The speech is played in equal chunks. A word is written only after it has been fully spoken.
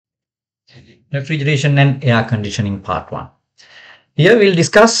Refrigeration and air conditioning part 1. Here we'll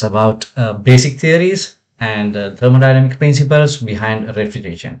discuss about basic theories and thermodynamic principles behind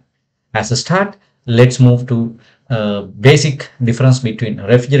refrigeration. As a start, let's move to basic difference between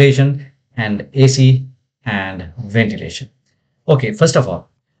refrigeration and AC and ventilation. Okay, first of all,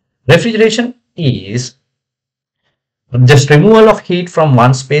 refrigeration is just removal of heat from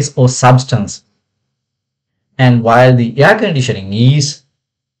one space or substance, and while the air conditioning is,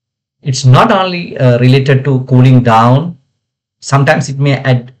 it's not only related to cooling down, sometimes it may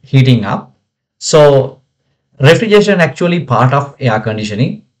add heating up. So refrigeration actually part of air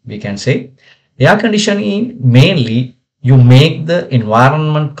conditioning, we can say. Air conditioning mainly you make the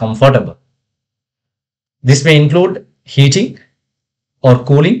environment comfortable. This may include heating or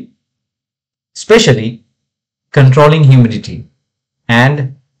cooling, especially controlling humidity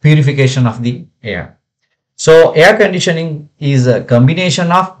and purification of the air. So air conditioning is a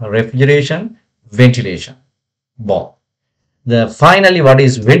combination of refrigeration, ventilation, both. Finally, what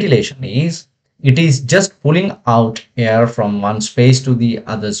is ventilation is, it is just pulling out air from one space to the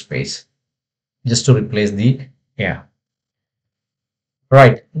other space, just to replace the air.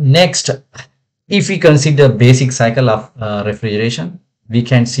 Right. Next, if we consider basic cycle of refrigeration, we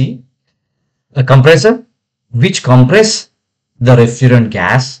can see a compressor which compress the refrigerant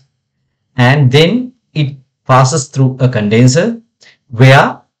gas, and then it passes through a condenser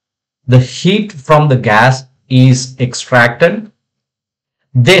where the heat from the gas is extracted.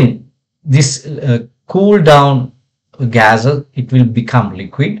 Then this cool down gas, it will become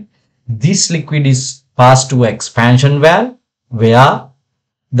liquid. This liquid is passed to an expansion valve where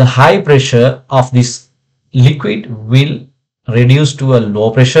the high pressure of this liquid will reduce to a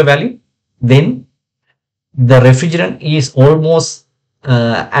low pressure value. Then the refrigerant is almost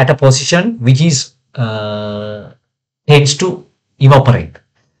at a position which is tends to evaporate.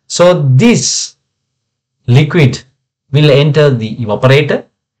 So this liquid will enter the evaporator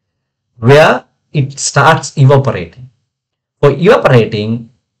where it starts evaporating. For evaporating,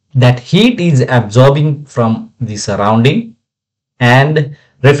 that heat is absorbing from the surrounding, and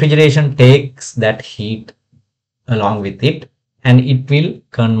refrigeration takes that heat along with it, and it will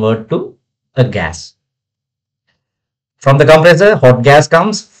convert to a gas. From the compressor, hot gas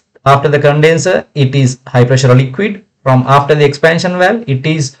comes. After the condenser, it is high pressure liquid. From after the expansion valve, it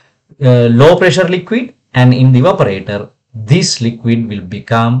is low pressure liquid, and in the evaporator, this liquid will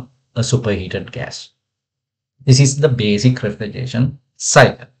become a superheated gas. This is the basic refrigeration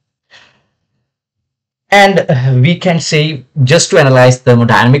cycle. And we can say, just to analyze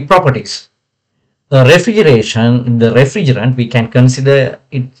thermodynamic properties, the refrigerant, we can consider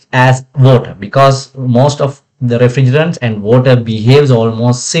it as water, because most of the refrigerants and water behaves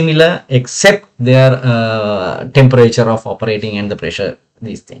almost similar, except their temperature of operating and the pressure,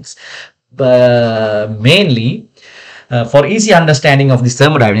 these things. But mainly, for easy understanding of this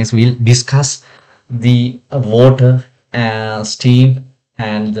thermodynamics, we'll discuss the water, steam,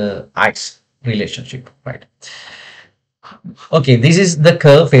 and the ice relationship, right? Okay, this is the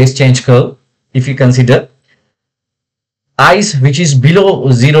curve, phase change curve. If you consider ice which is below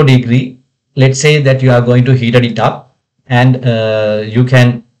 0 degree, let's say that you are going to heat it up, and you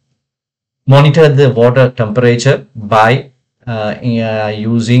can monitor the water temperature by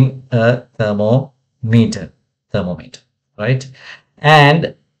using a thermometer, right?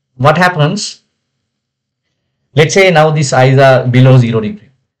 And what happens, let's say now this ice are below 0 degree.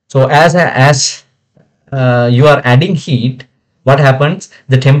 So as you are adding heat, what happens,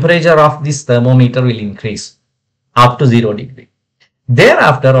 the temperature of this thermometer will increase up to 0 degree.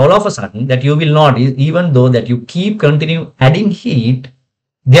 Thereafter, all of a sudden, that you will notice, even though that you continue adding heat,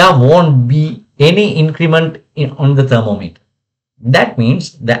 there won't be any increment on the thermometer. That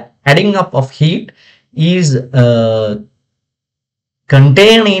means the adding up of heat is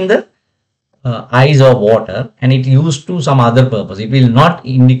contained in the ice or water, and it used to some other purpose. It will not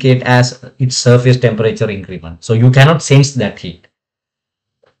indicate as its surface temperature increment. So you cannot sense that heat.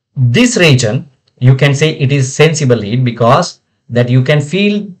 This region, you can say it is sensible heat, because that you can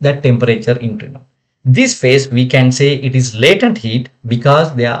feel that temperature increment. This phase, we can say it is latent heat,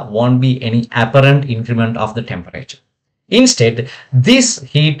 because there won't be any apparent increment of the temperature. Instead, this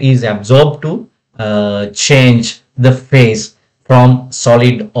heat is absorbed to change the phase from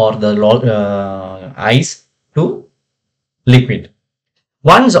solid or the ice to liquid.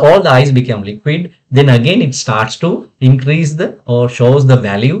 Once all the ice become liquid, then again it starts to increase or shows the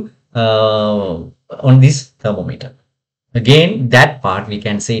value on this thermometer. Again, that part we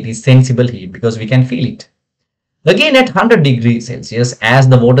can say it is sensible heat, because we can feel it. Again, at 100 degrees Celsius, as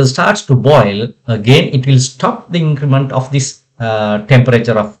the water starts to boil, again it will stop the increment of this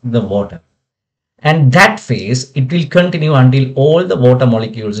temperature of the water. And that phase, it will continue until all the water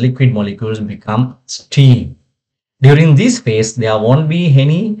molecules, liquid molecules become steam. During this phase, there won't be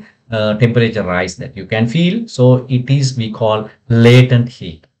any temperature rise that you can feel. So it is, we call latent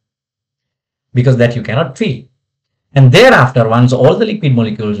heat, because that you cannot feel. And thereafter, once all the liquid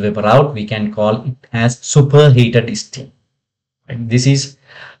molecules vapor out, we can call it as superheated steam. Right? This is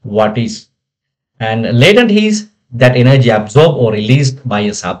what is. And latent heat is that energy absorbed or released by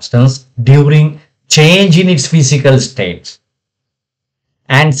a substance during change in its physical states.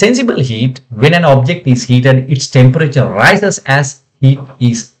 And sensible heat, when an object is heated, its temperature rises as heat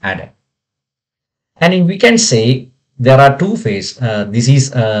is added. And we can say there are two phases. This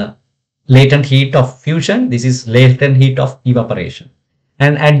is latent heat of fusion. This is latent heat of evaporation.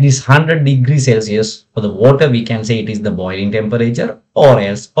 And at this 100 degrees Celsius for the water, we can say it is the boiling temperature, or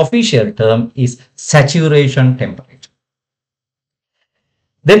else official term is saturation temperature.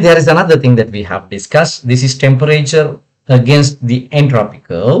 Then there is another thing that we have discussed. This is temperature against the entropy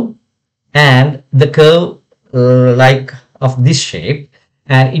curve, and the curve like of this shape,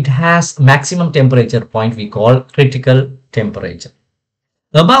 and it has maximum temperature point we call critical temperature.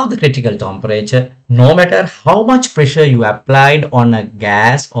 Above the critical temperature, no matter how much pressure you applied on a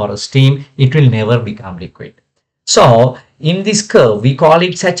gas or a steam, it will never become liquid. So in this curve, we call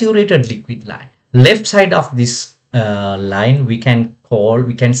it saturated liquid line. Left side of this line, we can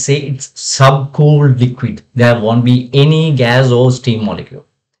say it's subcooled liquid. There won't be any gas or steam molecule.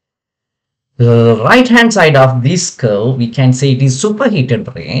 The right hand side of this curve, we can say it is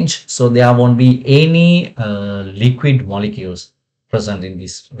superheated range. So there won't be any liquid molecules present in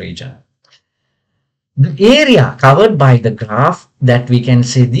this region. The area covered by the graph, that we can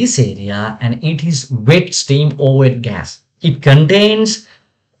say this area, and it is wet steam or wet gas. It contains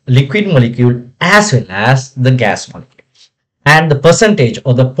liquid molecule as well as the gas molecule. And the percentage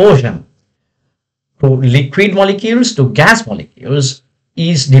or the portion to liquid molecules to gas molecules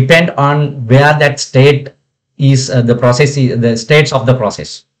is depend on where that state is, the states of the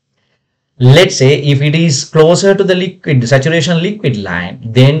process. Let's say if it is closer to the liquid saturation liquid line,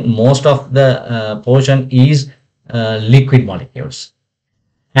 then most of the portion is liquid molecules.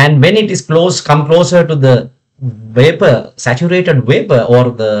 And when it is come closer to the saturated vapor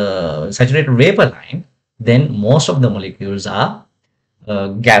or the saturated vapor line, then most of the molecules are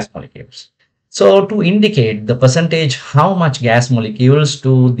gas molecules. So to indicate the percentage how much gas molecules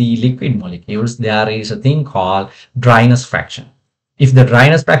to the liquid molecules, there is a thing called dryness fraction. If the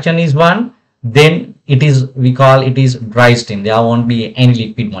dryness fraction is 1, then we call it is dry steam. There won't be any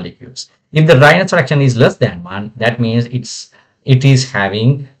liquid molecules. If the dryness fraction is less than 1, that means it is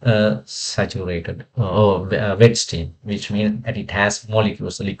having saturated wet steam, which means that it has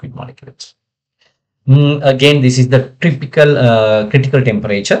molecules, liquid molecules. Again, this is the typical critical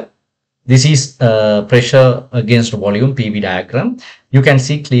temperature. This is pressure against volume PV diagram. You can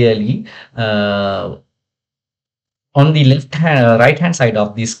see clearly on the right hand side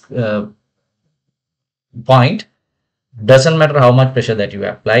of this point, doesn't matter how much pressure that you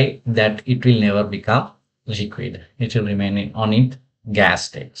apply, that it will never become liquid. It will remain on its gas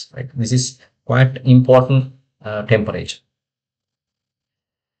states. Right? This is quite important temperature.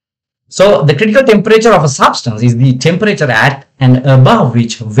 So the critical temperature of a substance is the temperature at and above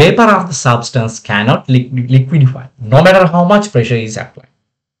which vapor of the substance cannot liquefy, no matter how much pressure is applied.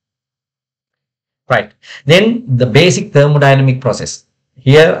 Right. Then the basic thermodynamic process.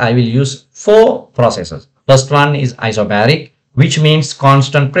 Here I will use 4 processes. First one is isobaric, which means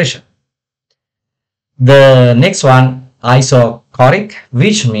constant pressure. The next one, isochoric,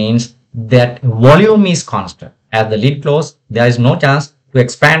 which means that volume is constant. As the lid closes, there is no chance to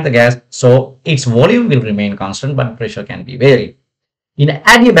expand the gas, so its volume will remain constant, but pressure can be varied. In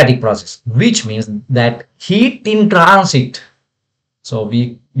adiabatic process, which means that heat in transit, so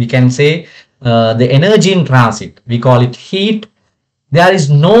we can say the energy in transit, we call it heat. There is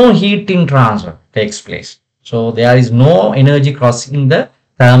no heat in transfer takes place, so there is no energy crossing the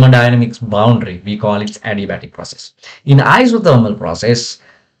thermodynamics boundary. We call it adiabatic process. In isothermal process,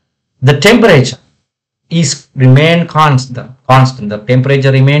 the temperature remain constant. The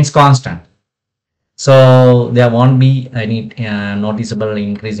temperature remains constant. So there won't be any noticeable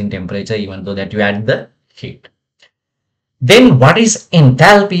increase in temperature even though that you add the heat. Then what is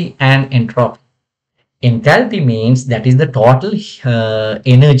enthalpy and entropy? Enthalpy means that is the total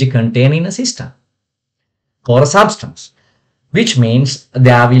energy contained in a system or a substance, which means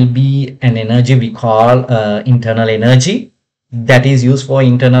there will be an energy we call internal energy, that is used for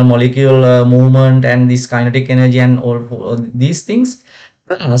internal molecule movement and this kinetic energy and all these things.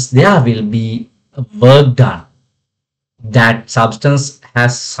 Plus there will be work done. that substance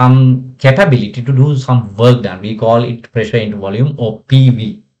has some capability to do some work done. We call it pressure into volume, or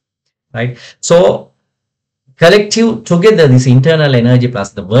PV, right? So collective together, this internal energy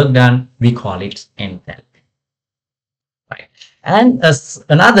plus the work done, we call it enthalpy, right? And as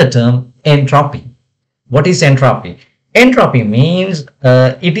another term, entropy. What is entropy? Entropy means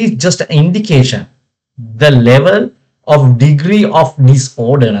it is just an indication the level of degree of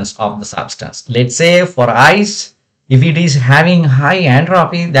disorderness of the substance. Let's say for ice, if it is having high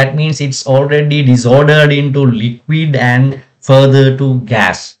entropy, that means it's already disordered into liquid and further to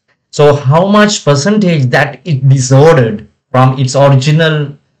gas. So how much percentage that it disordered from its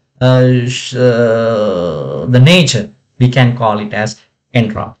original the nature, we can call it as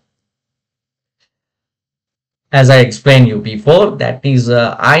entropy. As I explained you before, that is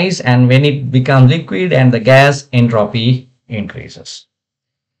ice, and when it becomes liquid and the gas, entropy increases.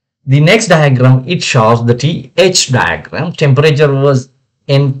 The next diagram, it shows the TH diagram, temperature versus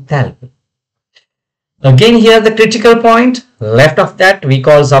enthalpy. Again here the critical point, left of that we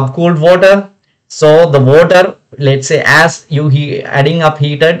call subcooled water. So the water, let's say as you adding up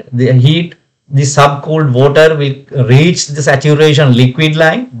heated, the heat, the subcooled water will reach the saturation liquid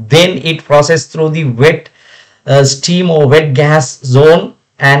line, then it process through the wet steam or wet gas zone,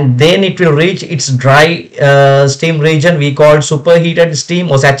 and then it will reach its dry steam region, we call superheated steam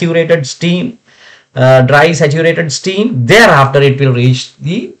or saturated steam, dry saturated steam. Thereafter it will reach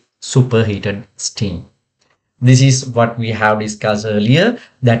the superheated steam. This is what we have discussed earlier,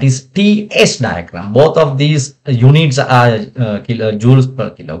 that is TS diagram. Both of these units are joules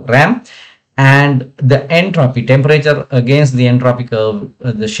per kilogram, and the entropy, temperature against the entropy curve,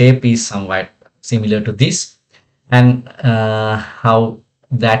 the shape is somewhat similar to this, and how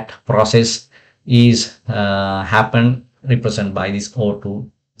that process is happen represented by this O2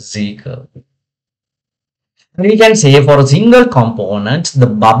 Z curve. And we can say for a single component, the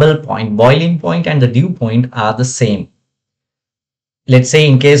bubble point, boiling point and the dew point are the same. Let's say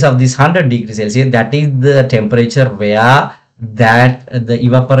in case of this 100 degrees Celsius, that is the temperature where that the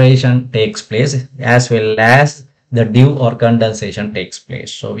evaporation takes place, as well as the dew or condensation takes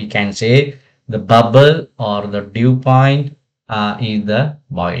place. So we can say the bubble or the dew point is the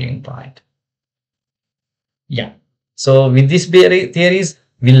boiling point. Yeah. So with these theories,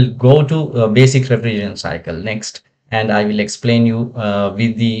 we'll go to basic refrigeration cycle next, and I will explain you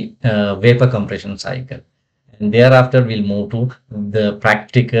with the vapor compression cycle, and thereafter we'll move to the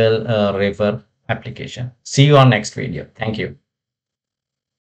practical refer application. See you on next video. Thank you.